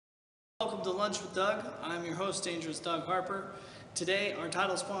Welcome to Lunch with Doug. I'm your host, Dangerous Doug Harper. Today, our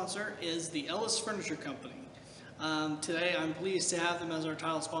title sponsor is the Ellis Furniture Company. Today, I'm pleased to have them as our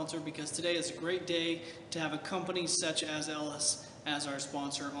title sponsor because today is a great day to have a company such as Ellis as our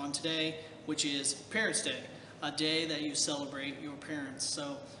sponsor on today, which is Parents' Day, a day that you celebrate your parents.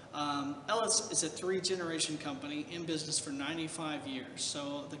 So, Ellis is a three-generation company in business for 95 years.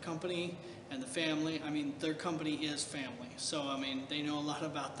 So the company and the family, their company is family. So, they know a lot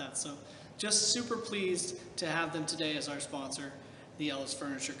about that. So just super pleased to have them today as our sponsor, the Ellis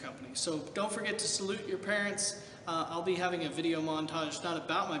Furniture Company. So don't forget to salute your parents. I'll be having a video montage, not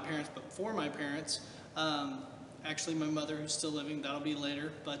about my parents, but for my parents. Actually, my mother, who's still living, that'll be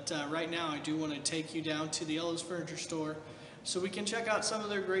later. But right now, I do want to take you down to the Ellis Furniture store so we can check out some of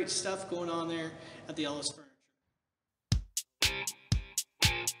their great stuff going on there at the Ellis Furniture.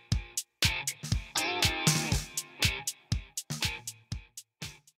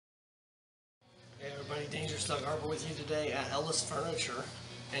 Hey everybody, Dangerous Doug Harper with you today at Ellis Furniture,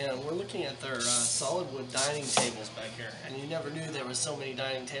 and we're looking at their solid wood dining tables back here. And you never knew there were so many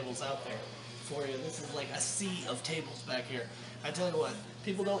dining tables out there for you. This is like a sea of tables back here. I tell you what,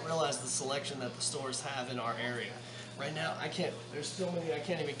 people don't realize the selection that the stores have in our area. Right now, there's so many I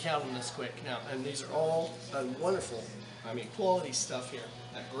can't even count them this quick now. And these are all wonderful, quality stuff here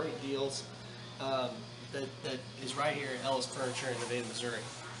at great deals that is right here at Ellis Furniture in Nevada, Missouri.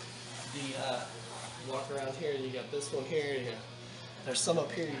 Walk around here, you got this one here, there's some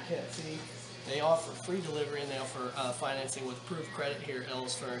up here you can't see. They offer free delivery and they offer financing with approved credit here at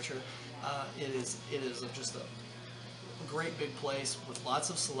Ellis Furniture. It is just a great big place with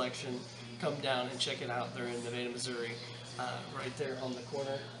lots of selection. Come down and check it out. They're in Nevada, Missouri, right there on the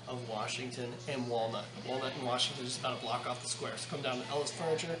corner of Washington and Walnut. Walnut and Washington is just about a block off the square. So come down to Ellis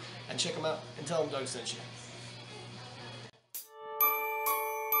Furniture and check them out and tell them Doug sent you.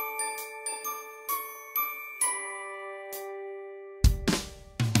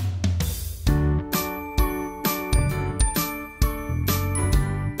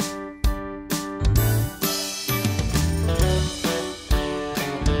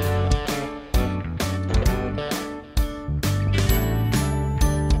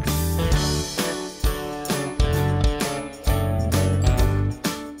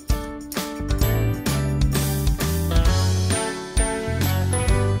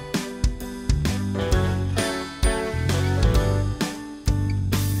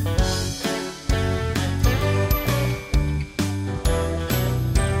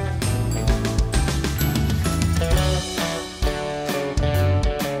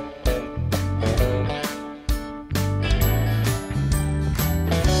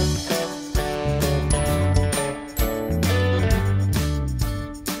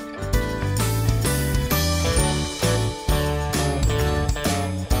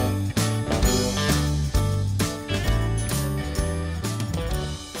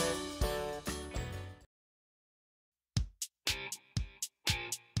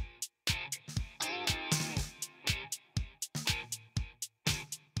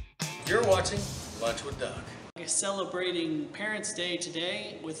 You're watching Lunch with Doug. Celebrating Parents' Day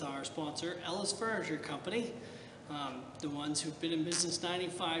today with our sponsor, Ellis Furniture Company. The ones who've been in business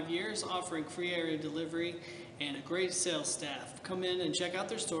 95 years, offering free area delivery and a great sales staff. Come in and check out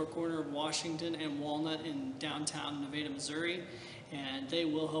their store, corner of Washington and Walnut in downtown Nevada, Missouri, and they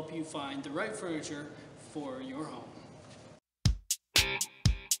will help you find the right furniture for your home.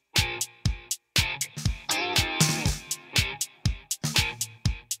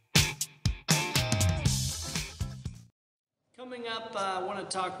 Coming up, I want to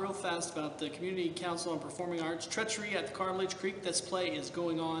talk real fast about the Community Council on Performing Arts Treachery at the Cartilage Creek. This play is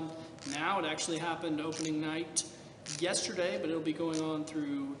going on now. It actually happened opening night yesterday, but it'll be going on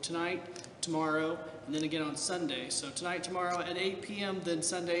through tonight, tomorrow, and then again on Sunday. So tonight, tomorrow at 8 p.m., then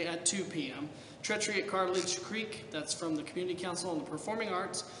Sunday at 2 p.m. Treachery at Cartilage Creek, that's from the Community Council on the Performing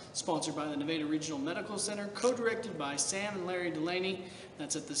Arts, sponsored by the Nevada Regional Medical Center, co-directed by Sam and Larry Delaney.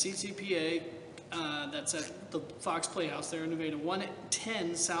 That's at the CCPA. That's at the Fox Playhouse there in Nevada,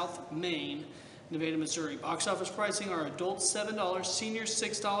 110 South Main, Nevada, Missouri. Box office pricing are adults $7, seniors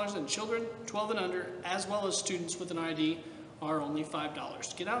 $6, and children 12 and under, as well as students with an ID, are only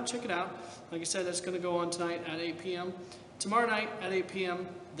 $5. Get out and check it out. Like I said, that's going to go on tonight at 8 p.m., tomorrow night at 8 p.m.,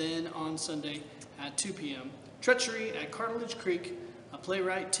 then on Sunday at 2 p.m. Treachery at Cartilage Creek,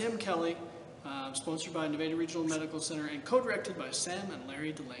 playwright Tim Kelly, sponsored by Nevada Regional Medical Center, and co-directed by Sam and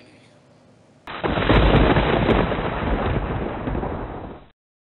Larry Delaney.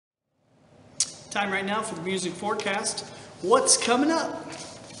 Time right now for the music forecast. What's coming up?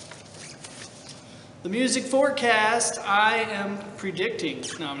 The music forecast, I am predicting,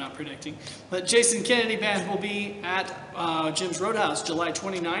 no, I'm not predicting, but Jason Kennedy Band will be at Jim's Roadhouse July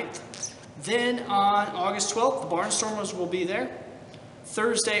 29th. Then on August 12th, the Barnstormers will be there.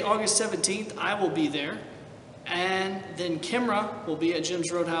 Thursday, August 17th, I will be there. And then Kimra will be at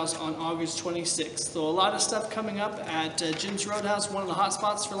Jim's Roadhouse on August 26th. So a lot of stuff coming up at Jim's Roadhouse, one of the hot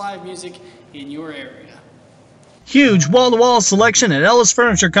spots for live music in your area. Huge wall-to-wall selection at Ellis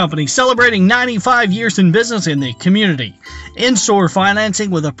Furniture Company, celebrating 95 years in business in the community. In-store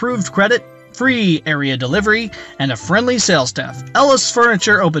financing with approved credit, free area delivery, and a friendly sales staff. Ellis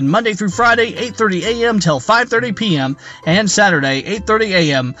Furniture open Monday through Friday, 8:30 a.m. till 5:30 p.m. and Saturday, 8:30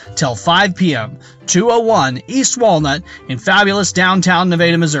 a.m. till 5 p.m. 201 East Walnut in fabulous downtown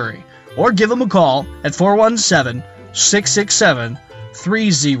Nevada, Missouri. Or give them a call at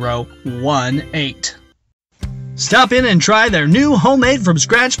 417-667-3018. Stop in and try their new homemade from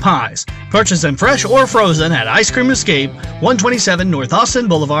scratch pies. Purchase them fresh or frozen at Ice Cream Escape, 127 North Austin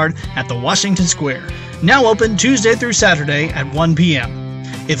Boulevard at the Washington Square. Now open Tuesday through Saturday at 1 p.m.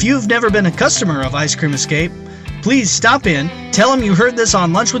 If you've never been a customer of Ice Cream Escape, please stop in, tell them you heard this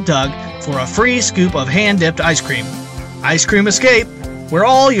on Lunch with Doug for a free scoop of hand-dipped ice cream. Ice Cream Escape, where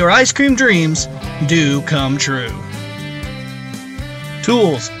all your ice cream dreams do come true.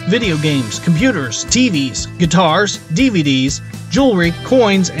 Tools, video games, computers, TVs, guitars, DVDs, jewelry,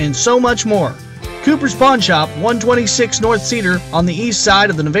 coins, and so much more. Cooper's Pawn Shop, 126 North Cedar on the east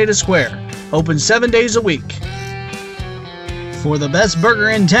side of the Nevada Square. Open 7 days a week. For the best burger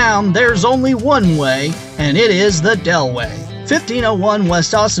in town, there's only one way, and it is the Del Way. 1501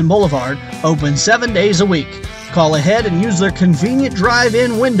 West Austin Boulevard, open 7 days a week. Call ahead and use their convenient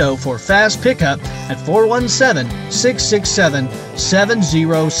drive-in window for fast pickup at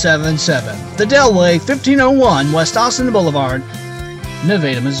 417-667-7077. The Del Way, 1501 West Austin Boulevard,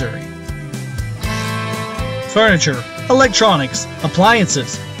 Nevada, Missouri. Furniture, electronics,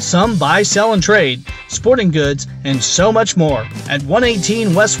 appliances, some buy, sell, and trade, sporting goods, and so much more at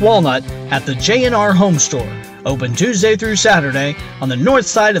 118 West Walnut at the J&R Home Store. Open Tuesday through Saturday on the north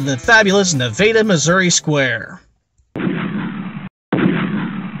side of the fabulous Nevada, Missouri Square.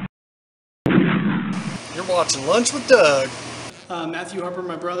 You're watching Lunch with Doug. Matthew Harper,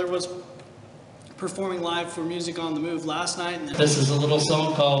 my brother, was performing live for Music on the Move last night. And This is a little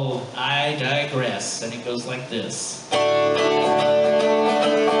song called I Digress, and it goes like this. I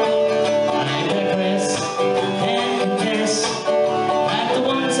digress and confess that the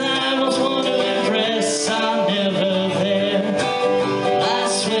ones I was want to impress are never there. I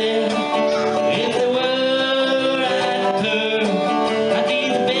swear, if they were, I'd purr. I'd be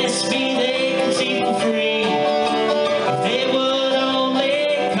the best bee they could see for free. If they would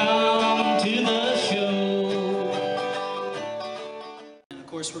only come to the show. And of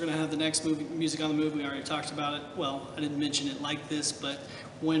course, we're going to have the next movie, Music on the Move. We already talked about it. Well, I didn't mention it like this, but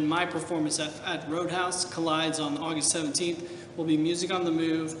when my performance at Roadhouse collides on August 17th, will be Music on the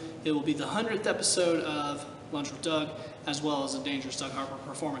Move. It will be the 100th episode of Lunch with Doug, as well as a Dangerous Doug Harper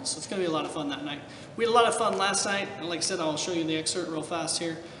performance. So it's going to be a lot of fun that night. We had a lot of fun last night, and like I said, I'll show you the excerpt real fast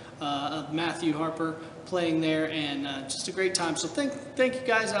here of Matthew Harper playing there, and just a great time. So thank you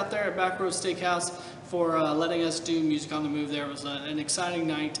guys out there at Backroad Steakhouse for letting us do Music on the Move there. It was an exciting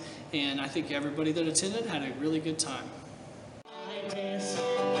night, and I think everybody that attended had a really good time. It's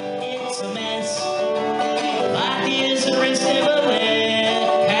a mess. Ideas and rents never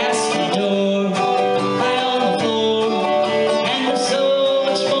let past the door. High on the floor, and there's so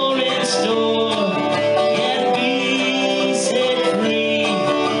much more in store. Yet be set free,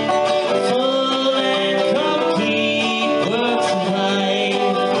 full and complete works of life.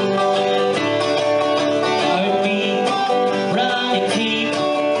 Heartbeat, run and keep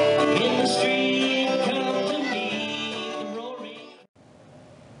in the street. Come to me, the roaring.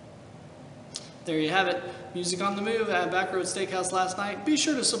 There you have it. Music on the Move at Backroad Steakhouse last night. Be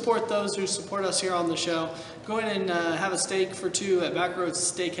sure to support those who support us here on the show. Go in and have a steak for two at Backroad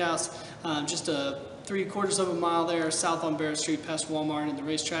Steakhouse. Just a 3/4 of a mile there south on Barrett Street past Walmart and the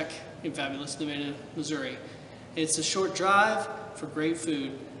racetrack in fabulous Nevada, Missouri. It's a short drive for great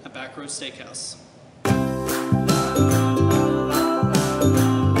food at Backroad Steakhouse.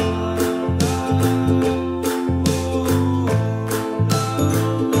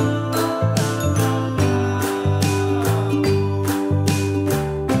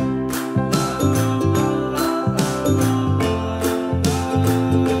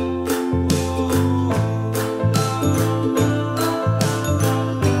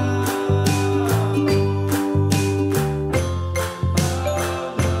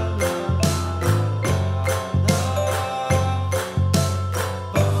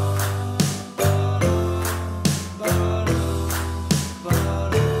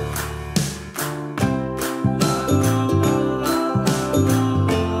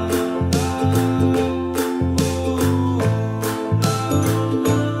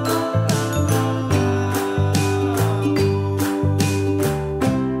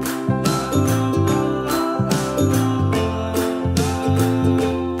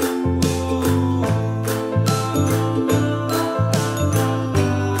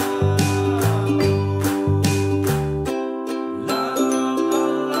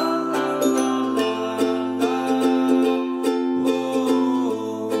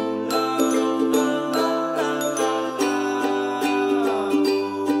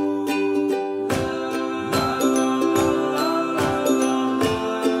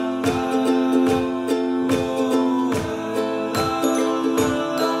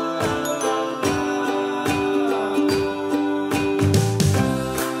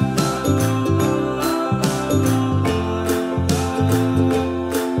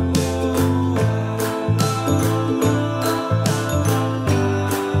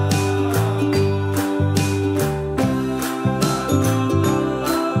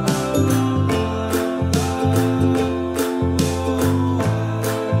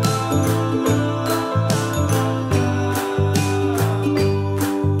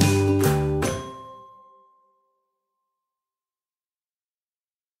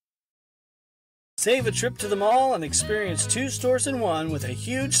 Save a trip to the mall and experience 2 stores in one with a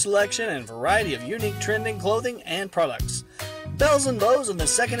huge selection and variety of unique trending clothing and products. Bells and Bows in the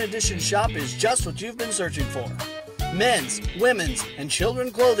second edition shop is just what you've been searching for. Men's, women's, and children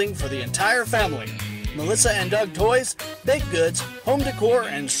clothing for the entire family. Melissa and Doug toys, baked goods, home decor,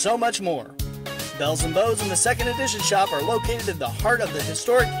 and so much more. Bells and Bows in the second edition shop are located in the heart of the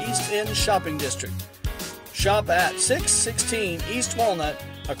historic East End shopping district. Shop at 616 East Walnut,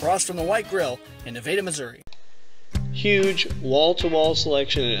 across from the White Grill in Nevada, Missouri. Huge wall-to-wall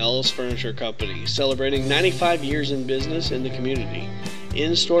selection at Ellis Furniture Company, celebrating 95 years in business in the community.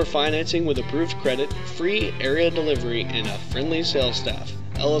 In-store financing with approved credit, free area delivery, and a friendly sales staff.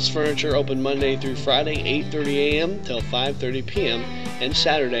 Ellis Furniture open Monday through Friday, 8:30 a.m. till 5:30 p.m. and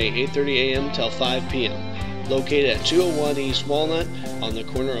Saturday, 8:30 a.m. till 5 p.m. Located at 201 East Walnut on the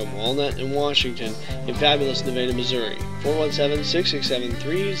corner of Walnut and Washington in fabulous Nevada, Missouri.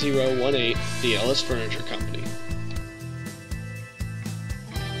 417-667-3018, the Ellis Furniture Company.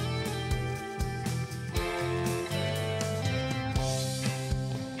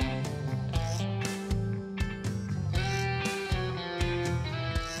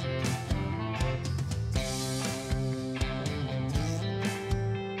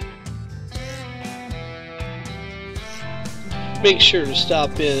 Make sure to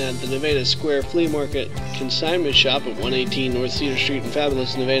stop in at the Nevada Square Flea Market Consignment Shop at 118 North Cedar Street in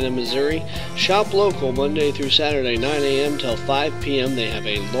fabulous Nevada, Missouri. Shop local Monday through Saturday, 9 a.m. till 5 p.m. They have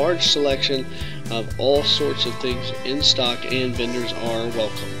a large selection of all sorts of things in stock, and vendors are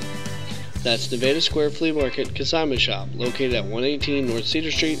welcome. That's Nevada Square Flea Market Consignment Shop, located at 118 North Cedar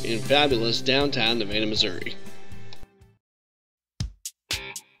Street in fabulous downtown Nevada, Missouri.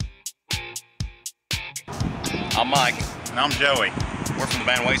 I'm Mike. And I'm Joey. We're from the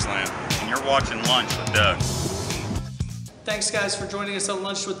band Wasteland, and you're watching Lunch with Doug. Thanks, guys, for joining us on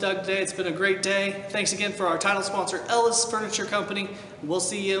Lunch with Doug today. It's been a great day. Thanks again for our title sponsor, Ellis Furniture Company. We'll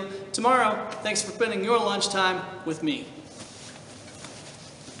see you tomorrow. Thanks for spending your lunchtime with me.